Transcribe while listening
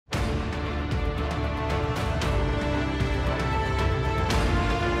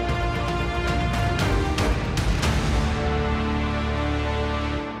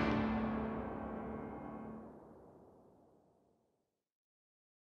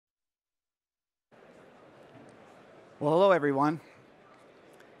Well, hello, everyone.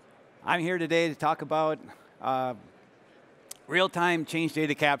 I'm here today to talk about real-time change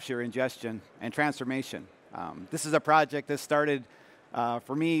data capture, ingestion, and transformation. This is a project that started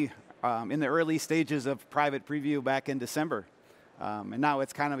for me in the early stages of private preview back in December. And now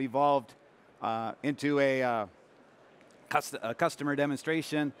it's kind of evolved into a customer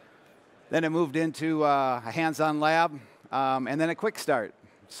demonstration. Then it moved into a hands-on lab, and then a quick start.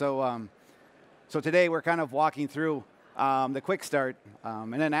 So today we're kind of walking through the quick start,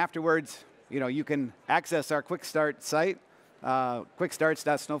 and then afterwards, you can access our quick start site,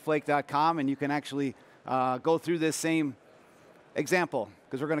 quickstarts.snowflake.com, and you can actually go through this same example,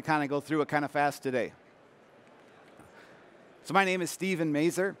 because we're going to kind of go through it kind of fast today. So my name is Steven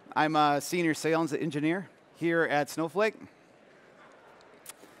Mazer. I'm a senior sales engineer here at Snowflake.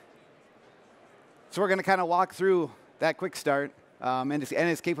 So we're going to kind of walk through that quick start and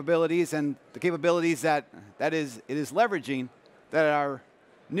its capabilities, and the capabilities that it is leveraging that are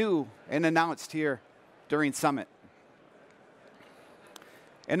new and announced here during Summit.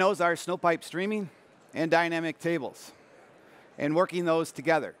 And those are Snowpipe streaming and dynamic tables, and working those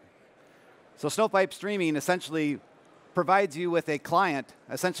together. So Snowpipe streaming essentially provides you with a client,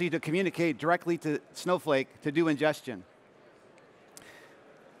 essentially to communicate directly to Snowflake to do ingestion.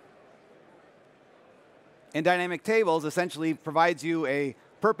 And dynamic tables essentially provides you a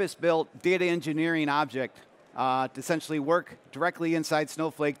purpose-built data engineering object to essentially work directly inside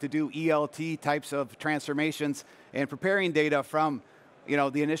Snowflake to do ELT types of transformations and preparing data from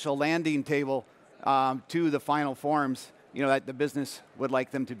the initial landing table to the final forms that the business would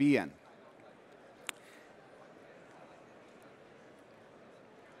like them to be in.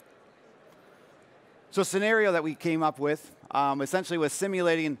 So a scenario that we came up with essentially was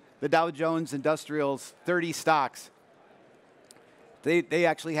simulating the Dow Jones Industrial's 30 stocks. They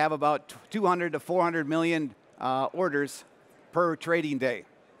actually have about 200 to 400 million orders per trading day,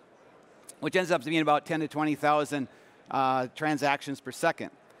 which ends up being about 10 to 20,000 transactions per second.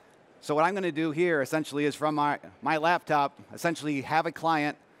 So what I'm going to do here essentially is from my laptop, essentially have a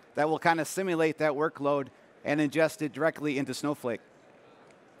client that will kind of simulate that workload and ingest it directly into Snowflake.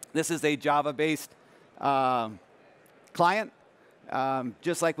 This is a Java-based client.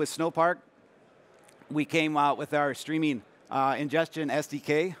 Just like with Snowpark, we came out with our streaming ingestion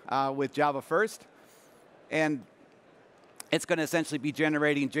SDK with Java first. And it's going to essentially be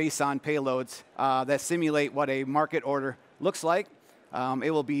generating JSON payloads that simulate what a market order looks like.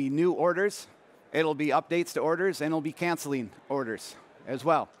 It will be new orders, it'll be updates to orders, and it'll be canceling orders as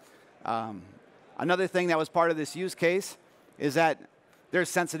well. Another thing that was part of this use case is that there's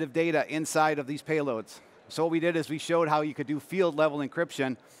sensitive data inside of these payloads. So what we did is we showed how you could do field-level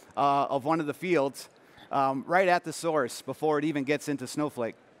encryption of one of the fields right at the source before it even gets into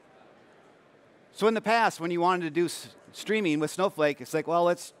Snowflake. So in the past, when you wanted to do streaming with Snowflake, it's like, well,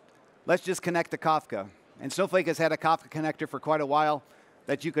 let's just connect to Kafka. And Snowflake has had a Kafka connector for quite a while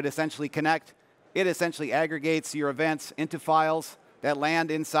that you could essentially connect. It essentially aggregates your events into files that land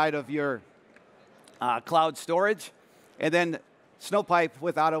inside of your cloud storage. And then Snowpipe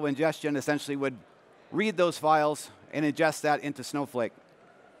with auto ingestion essentially would read those files and ingest that into Snowflake.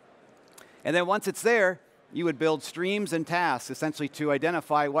 And then once it's there, you would build streams and tasks essentially to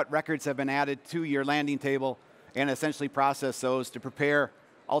identify what records have been added to your landing table and essentially process those to prepare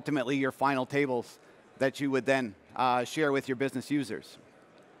ultimately your final tables that you would then share with your business users.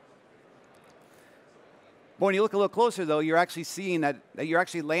 But when you look a little closer, though, you're actually seeing that you're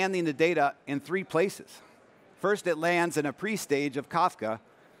actually landing the data in 3 places. First, it lands in a pre-stage of Kafka.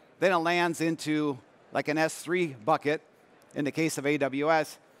 Then it lands into like an S3 bucket in the case of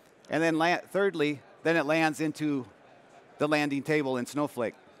AWS. And then thirdly, then it lands into the landing table in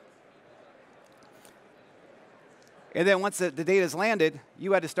Snowflake. And then once the data is landed,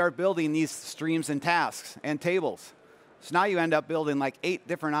 you had to start building these streams and tasks and tables. So now you end up building like 8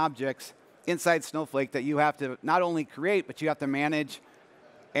 different objects inside Snowflake that you have to not only create, but you have to manage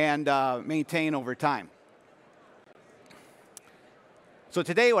and maintain over time. So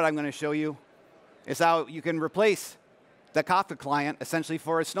today what I'm going to show you is how you can replace the Kafka client essentially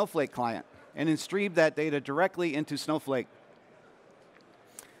for a Snowflake client and then stream that data directly into Snowflake.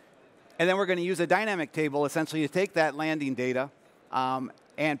 And then we're going to use a dynamic table essentially to take that landing data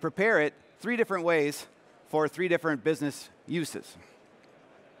and prepare it 3 different ways for 3 different business uses.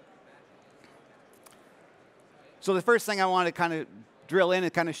 So the first thing I want to kind of drill in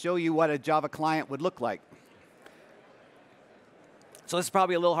and kind of show you what a Java client would look like. So this is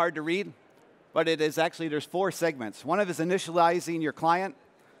probably a little hard to read, but it is actually, there's 4 segments. One of is initializing your client,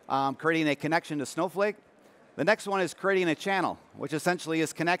 creating a connection to Snowflake. The next one is creating a channel, which essentially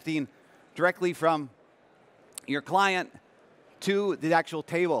is connecting directly from your client to the actual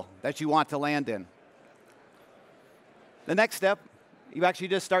table that you want to land in. The next step, you actually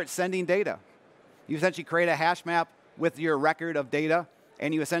just start sending data. You essentially create a hash map with your record of data,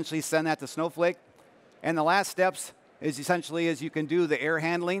 and you essentially send that to Snowflake. And the last steps is essentially you can do the error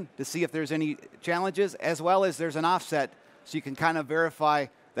handling to see if there's any challenges, as well as there's an offset, so you can kind of verify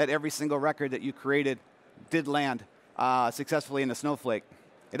that every single record that you created did land successfully in the Snowflake.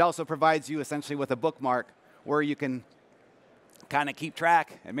 It also provides you essentially with a bookmark where you can kind of keep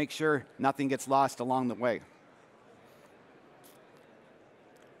track and make sure nothing gets lost along the way.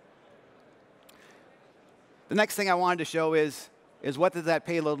 The next thing I wanted to show is what does that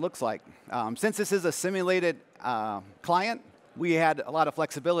payload looks like. Since this is a simulated client, we had a lot of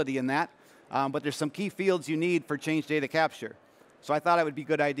flexibility in that, but there's some key fields you need for change data capture. So I thought it would be a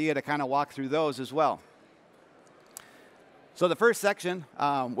good idea to kind of walk through those as well. So the first section,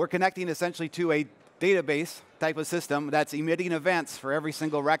 we're connecting essentially to a database type of system that's emitting events for every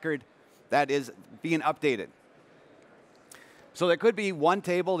single record that is being updated. So there could be one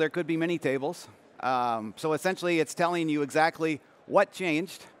table, there could be many tables. So essentially, it's telling you exactly what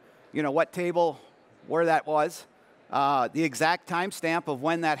changed, what table, where that was, the exact timestamp of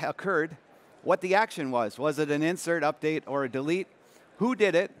when that occurred, what the action was. Was it an insert, update, or a delete? Who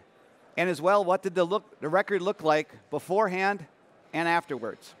did it? And as well, what did the record look like beforehand and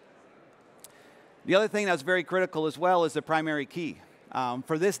afterwards? The other thing that's very critical as well is the primary key.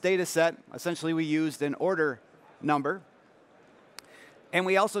 For this data set, essentially, we used an order number. And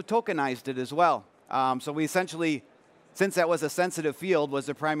we also tokenized it as well. So we essentially, since that was a sensitive field, was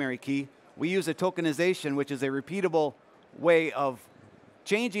the primary key, we use a tokenization, which is a repeatable way of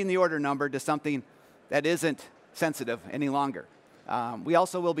changing the order number to something that isn't sensitive any longer. We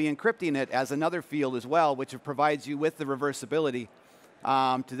also will be encrypting it as another field as well, which provides you with the reversibility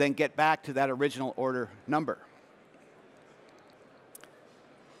to then get back to that original order number.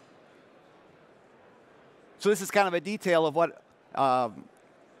 So this is kind of a detail of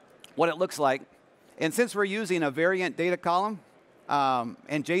what it looks like. And since we're using a variant data column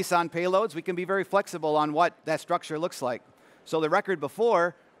and JSON payloads, we can be very flexible on what that structure looks like. So the record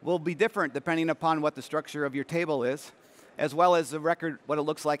before will be different depending upon what the structure of your table is, as well as the record, what it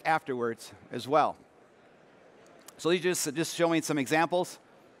looks like afterwards as well. So these are just showing some examples.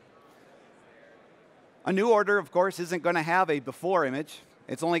 A new order, of course, isn't going to have a before image.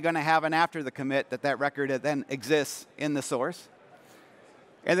 It's only going to have an after the commit that record then exists in the source.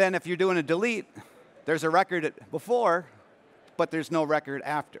 And then if you're doing a delete, there's a record before, but there's no record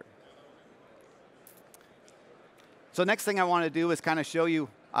after. So next thing I want to do is kind of show you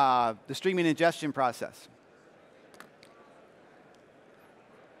the streaming ingestion process.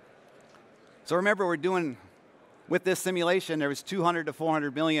 So remember, we're doing, with this simulation, there was 200 to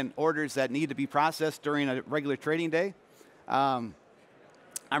 400 million orders that need to be processed during a regular trading day. I'm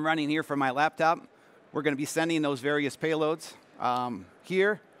running here from my laptop. We're going to be sending those various payloads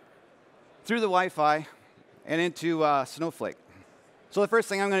here through the Wi-Fi and into Snowflake. So the first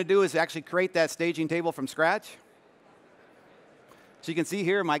thing I'm going to do is actually create that staging table from scratch. So you can see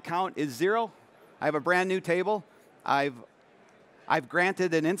here my count is 0. I have a brand new table. I've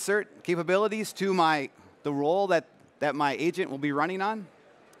granted an insert capabilities to the role that my agent will be running on.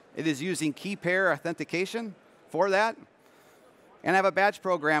 It is using key pair authentication for that. And I have a batch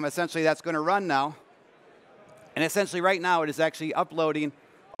program essentially that's going to run now. And essentially right now it is actually uploading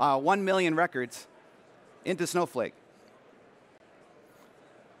 1 million records into Snowflake.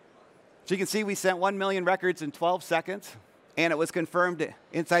 So you can see we sent 1 million records in 12 seconds, and it was confirmed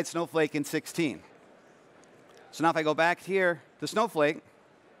inside Snowflake in 16. So now if I go back here to Snowflake,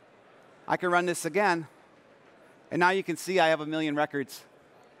 I can run this again, and now you can see I have 1 million records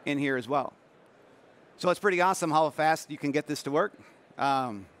in here as well. So it's pretty awesome how fast you can get this to work.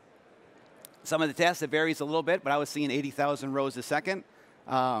 Some of the tests, it varies a little bit, but I was seeing 80,000 rows a second.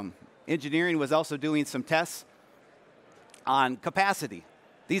 Engineering was also doing some tests on capacity.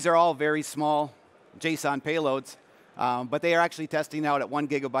 These are all very small JSON payloads, but they are actually testing out at 1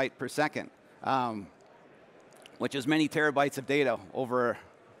 gigabyte per second, which is many terabytes of data over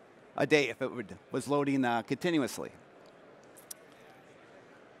a day if it was loading continuously.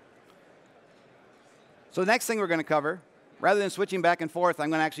 So the next thing we're going to cover, rather than switching back and forth, I'm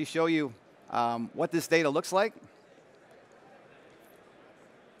going to actually show you what this data looks like.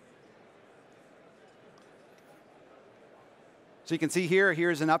 So you can see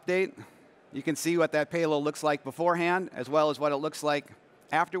here's an update. You can see what that payload looks like beforehand, as well as what it looks like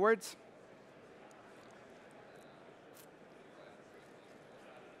afterwards.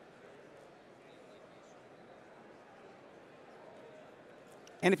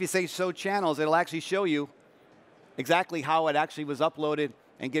 And if you say show channels, it'll actually show you exactly how it actually was uploaded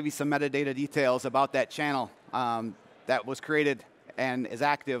and give you some metadata details about that channel that was created and is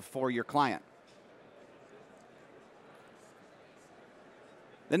active for your client.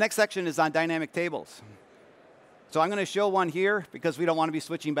 The next section is on dynamic tables. So I'm going to show one here because we don't want to be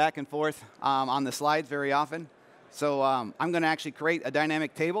switching back and forth on the slides very often. So I'm going to actually create a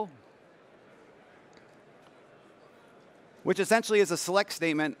dynamic table, which essentially is a select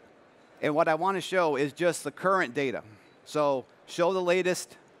statement. And what I want to show is just the current data. So show the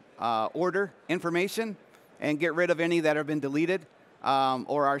latest order information and get rid of any that have been deleted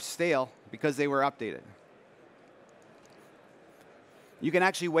or are stale because they were updated. You can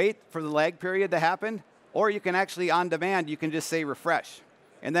actually wait for the lag period to happen, or you can actually, on demand, you can just say refresh.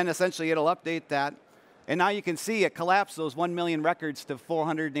 And then essentially it'll update that. And now you can see it collapsed those 1 million records to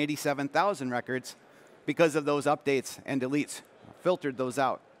 487,000 records because of those updates and deletes. Filtered those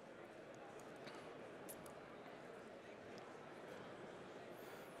out.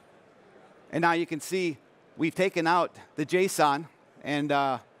 And now you can see we've taken out the JSON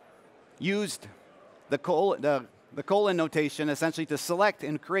and used the colon notation essentially to select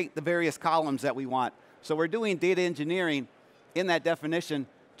and create the various columns that we want. So we're doing data engineering in that definition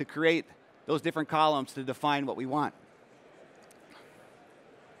to create those different columns to define what we want.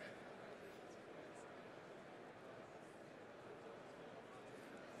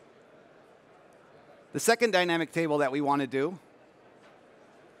 The second dynamic table that we want to do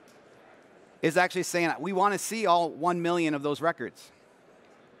is actually saying we want to see all 1 million of those records.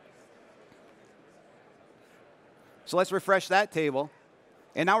 So let's refresh that table.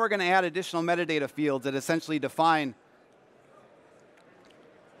 And now we're going to add additional metadata fields that essentially define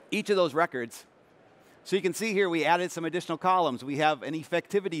each of those records. So you can see here we added some additional columns. We have an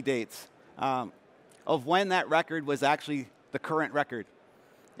effectivity dates of when that record was actually the current record.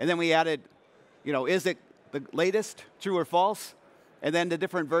 And then we added, is it the latest, true or false? And then the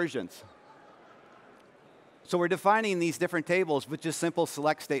different versions. So we're defining these different tables with just simple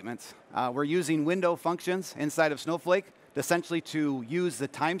select statements. We're using window functions inside of Snowflake essentially to use the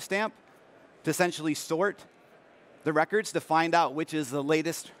timestamp to essentially sort the records to find out which is the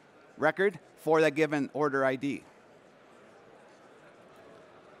latest record for that given order ID.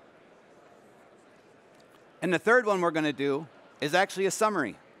 And the third one we're going to do is actually a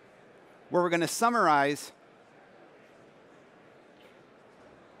summary, where we're going to summarize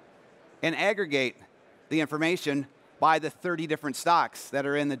and aggregate the information by the 30 different stocks that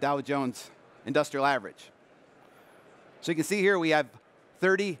are in the Dow Jones Industrial Average. So you can see here we have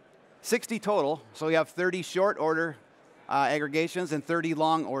 60 total. So we have 30 short order aggregations and 30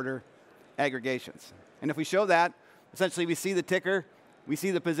 long order aggregations. And if we show that, essentially we see the ticker, we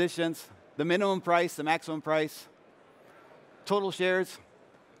see the positions, the minimum price, the maximum price, total shares,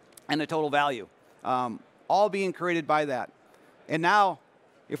 and the total value, all being created by that. And now,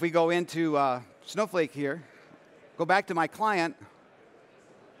 if we go into Snowflake here, go back to my client,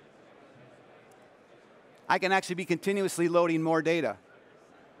 I can actually be continuously loading more data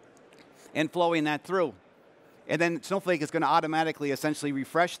and flowing that through. And then Snowflake is going to automatically essentially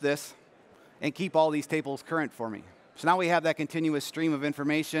refresh this and keep all these tables current for me. So now we have that continuous stream of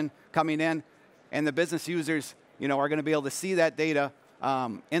information coming in, and the business users are going to be able to see that data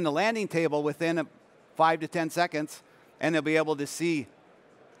in the landing table within 5 to 10 seconds, and they'll be able to see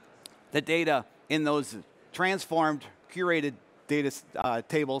the data in those transformed, curated data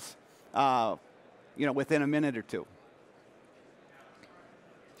tables within a minute or two.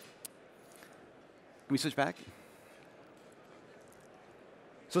 Can we switch back?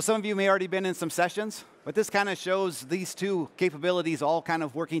 So some of you may already been in some sessions, but this kind of shows these two capabilities all kind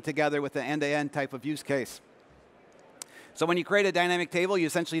of working together with an end-to-end type of use case. So when you create a dynamic table, you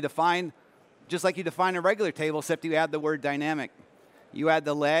essentially define, just like you define a regular table, except you add the word dynamic. You add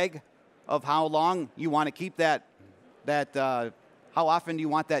the lag of how long you want to keep how often do you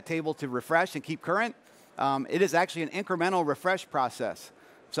want that table to refresh and keep current. It is actually an incremental refresh process.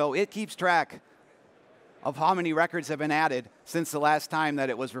 So it keeps track of how many records have been added since the last time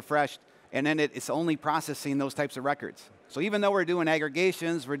that it was refreshed, and then it's only processing those types of records. So even though we're doing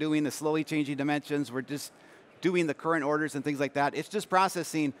aggregations, we're doing the slowly changing dimensions, we're just doing the current orders and things like that, it's just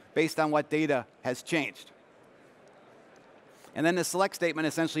processing based on what data has changed. And then the select statement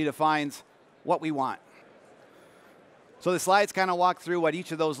essentially defines what we want. So the slides kind of walk through what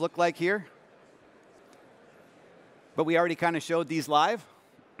each of those look like here. But we already kind of showed these live.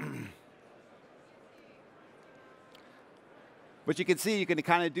 But you can see you can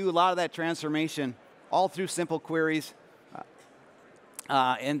kind of do a lot of that transformation all through simple queries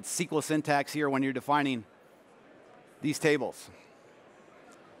and SQL syntax here when you're defining these tables.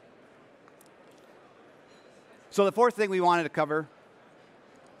 So the fourth thing we wanted to cover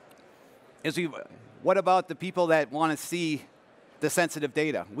is what about the people that want to see the sensitive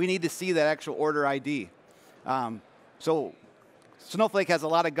data? We need to see that actual order ID. So Snowflake has a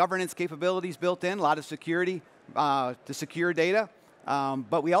lot of governance capabilities built in, a lot of security to secure data.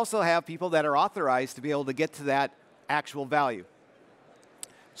 But we also have people that are authorized to be able to get to that actual value.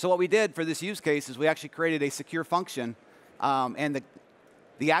 So what we did for this use case is we actually created a secure function. And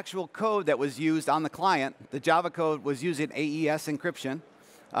the actual code that was used on the client, the Java code, was using AES encryption.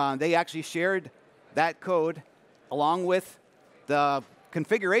 They actually shared that code along with the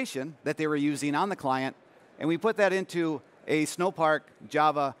configuration that they were using on the client. And we put that into a Snowpark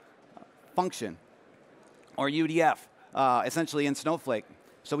Java function, or UDF, essentially in Snowflake.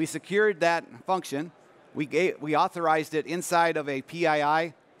 So we secured that function. We authorized it inside of a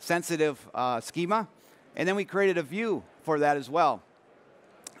PII sensitive schema. And then we created a view for that as well.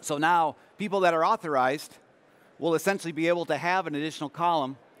 So now people that are authorized will essentially be able to have an additional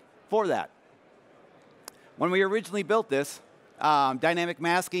column for that. When we originally built this, dynamic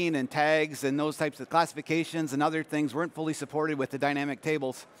masking and tags and those types of classifications and other things weren't fully supported with the dynamic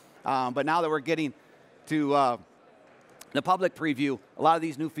tables. But now that we're getting to the public preview, a lot of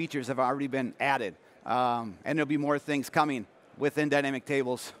these new features have already been added. And there'll be more things coming within dynamic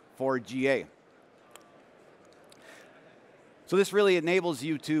tables for GA. So this really enables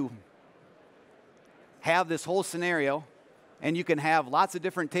you to have this whole scenario, and you can have lots of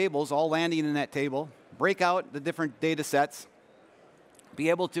different tables all landing in that table, break out the different data sets, be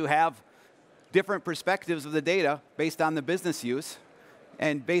able to have different perspectives of the data based on the business use,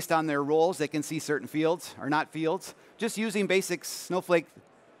 and based on their roles, they can see certain fields or not fields, just using basic Snowflake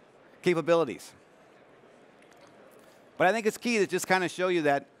capabilities. But I think it's key to just kind of show you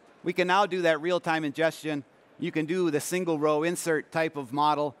that we can now do that real-time ingestion. You can do the single row insert type of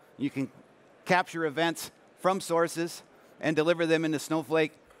model. You can capture events from sources and deliver them into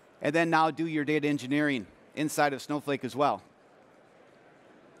Snowflake, and then now do your data engineering inside of Snowflake as well.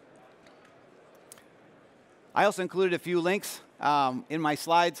 I also included a few links in my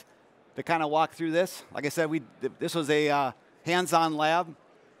slides to kind of walk through this. Like I said, this was a hands-on lab.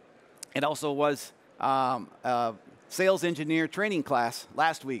 It also was a sales engineer training class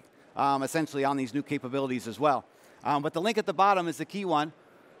last week, essentially on these new capabilities as well. But the link at the bottom is the key one,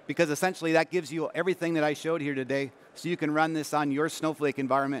 because essentially that gives you everything that I showed here today, so you can run this on your Snowflake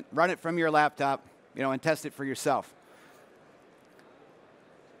environment, run it from your laptop, and test it for yourself.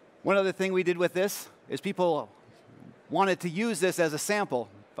 One other thing we did with this is people wanted to use this as a sample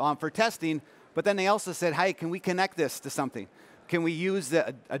for testing, but then they also said, hey, can we connect this to something? Can we use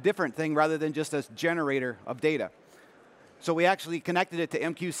a different thing rather than just a generator of data? So we actually connected it to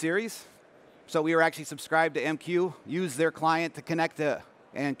MQ series. So we were actually subscribed to MQ, use their client to connect to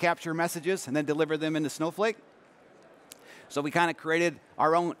and capture messages and then deliver them into Snowflake. So we kind of created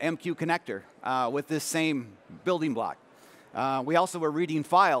our own MQ connector with this same building block. We also were reading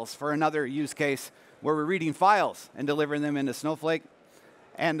files for another use case where we're reading files and delivering them into Snowflake.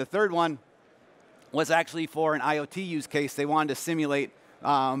 And the third one was actually for an IoT use case. They wanted to simulate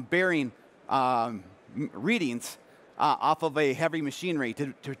bearing readings off of a heavy machinery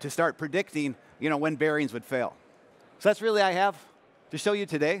to start predicting, when bearings would fail. So that's really I have to show you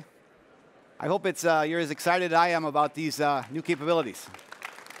today. I hope you're as excited as I am about these new capabilities.